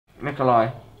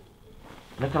Nicolai.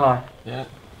 Yeah.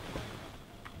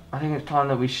 I think it's time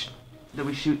that we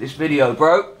shoot this video,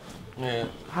 bro. Yeah.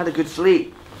 Had a good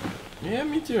sleep. Yeah,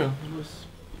 me too.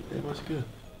 It was good.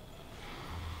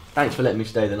 Thanks for letting me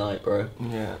stay the night, bro.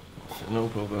 Yeah, no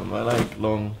problem. I like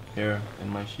long hair in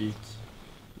my sheets.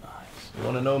 Nice. You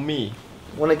wanna know me?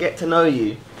 Want to get to know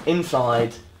you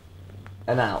inside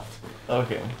and out.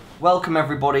 Okay. Welcome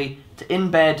everybody to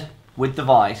In Bed with the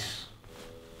Vice.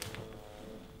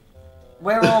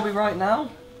 Where are we right now?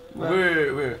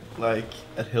 We're like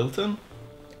at Hilton.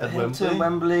 At Hilton,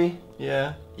 Wembley.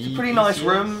 Yeah. It's a pretty nice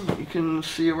room. You can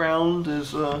see around.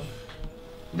 There's you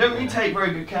don't really take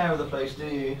very good care of the place, do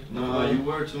you? No, you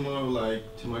wore too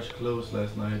much clothes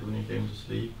last night when you came to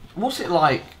sleep. What's it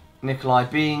like, Nicolai,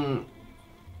 being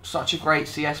such a great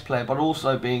CS player, but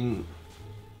also being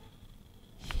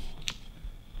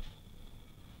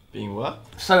what?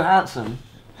 so handsome?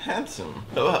 Handsome?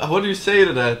 What do you say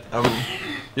to that?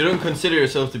 You don't consider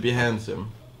yourself to be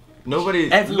handsome. Nobody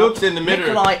looks in the mirror.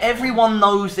 Nicolai, everyone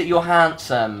knows that you're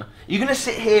handsome. You're gonna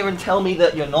sit here and tell me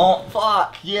that you're not?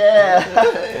 Fuck, yeah.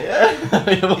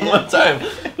 Yeah. One more time.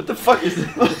 What the fuck is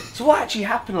this? So what actually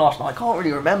happened last night? I can't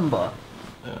really remember.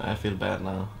 I feel bad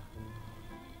now.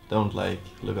 Don't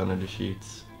look under the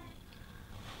sheets.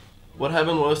 What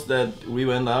happened was that we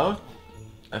went out.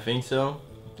 I think so.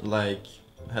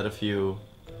 Had a few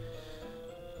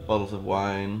bottles of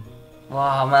wine.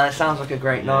 Wow, man, it sounds like a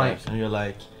great night. And you're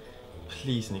like,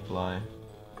 please, Nicolai,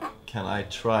 can I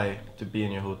try to be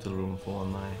in your hotel room for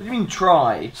one night? What do you mean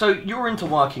try? So you're into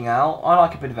working out. I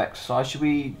like a bit of exercise. Should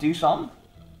we do some?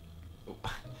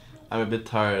 I'm a bit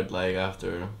tired,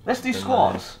 after. Let's do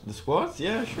squats. The squats?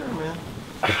 Yeah, sure, man.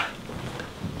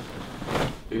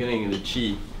 You're getting the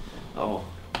chi. Oh,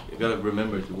 you gotta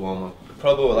remember to warm up.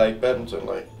 Probably badminton,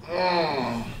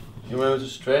 you remember to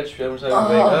stretch every time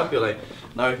you wake up. You're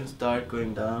now you can start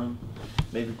going down.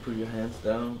 Maybe put your hands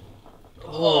down.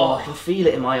 Oh, I can feel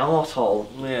it in my arsehole.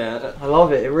 Yeah, I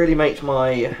love it. It really makes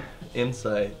my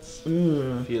insides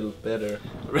feel better.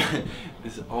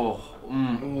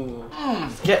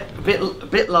 Get a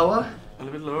bit lower. A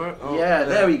little bit lower. Oh, yeah,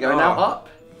 there we go. Now up.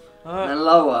 And then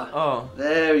lower. Oh.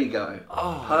 There we go.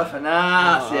 Oh. Perfect.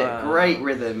 That's it. Great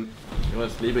rhythm. You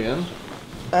want to sleep again?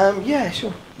 Yeah,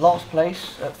 sure. Last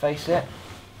place at Face It.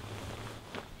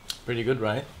 Pretty good,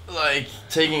 right?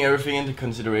 Taking everything into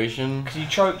consideration. Because you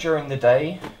choke during the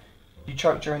day, you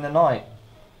choke during the night.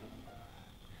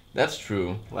 That's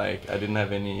true. I didn't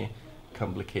have any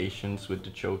complications with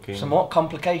the choking. Some what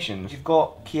complications? You've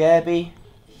got Kiebi.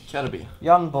 Kiebi.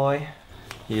 Young boy.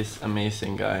 He is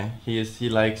amazing guy. He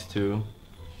likes to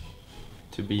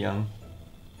be young.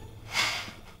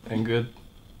 And good.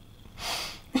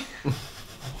 He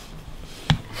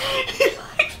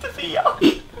likes to be young.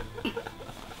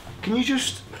 Can you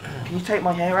take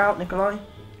my hair out, Nicolai?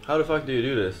 How the fuck do you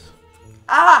do this?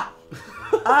 Ah!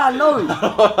 No!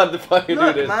 How the fuck do you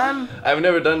do this? Man. I've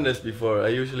never done this before. I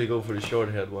usually go for the short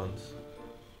head ones.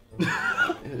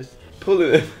 Just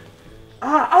pulling it.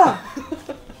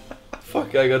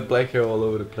 Fuck, I got black hair all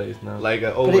over the place now. I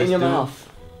always Put it in your do. mouth.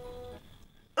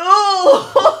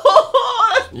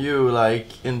 Oh! You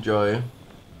enjoy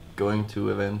going to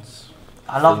events?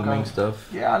 I love filming going stuff.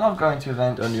 Yeah, I love going to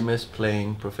events. Don't you miss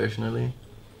playing professionally?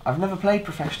 I've never played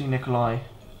professionally, Nicolai.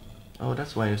 Oh,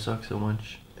 that's why you suck so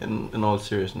much. In all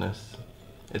seriousness,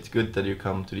 it's good that you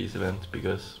come to these events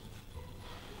because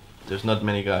there's not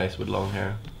many guys with long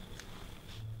hair.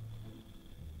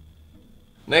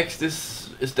 Next is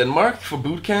Denmark for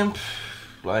boot camp.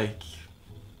 Can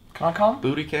I come?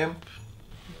 Booty camp.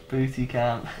 Booty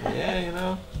camp. Yeah, you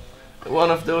know.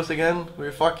 One of those again.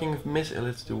 We're fucking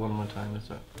let's do one more time. Let's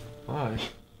oh.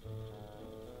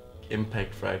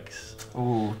 Impact frags.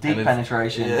 Ooh, deep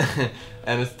penetration. Yeah.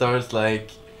 And it starts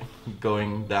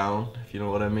going down, if you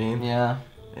know what I mean. Yeah.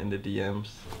 In the DMs.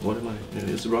 What am I?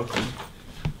 It's rocking.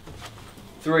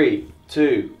 3,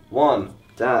 2, 1,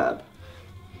 dab.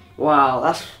 Wow,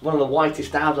 that's one of the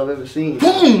whitest dabs I've ever seen.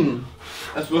 Boom!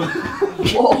 That's what.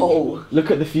 Whoa!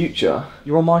 Look at the future.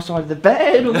 You're on my side of the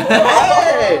bed.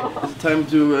 It's time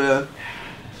to.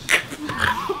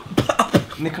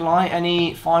 Nicolai,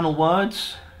 any final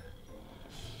words?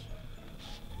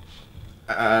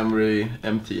 I'm really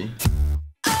empty.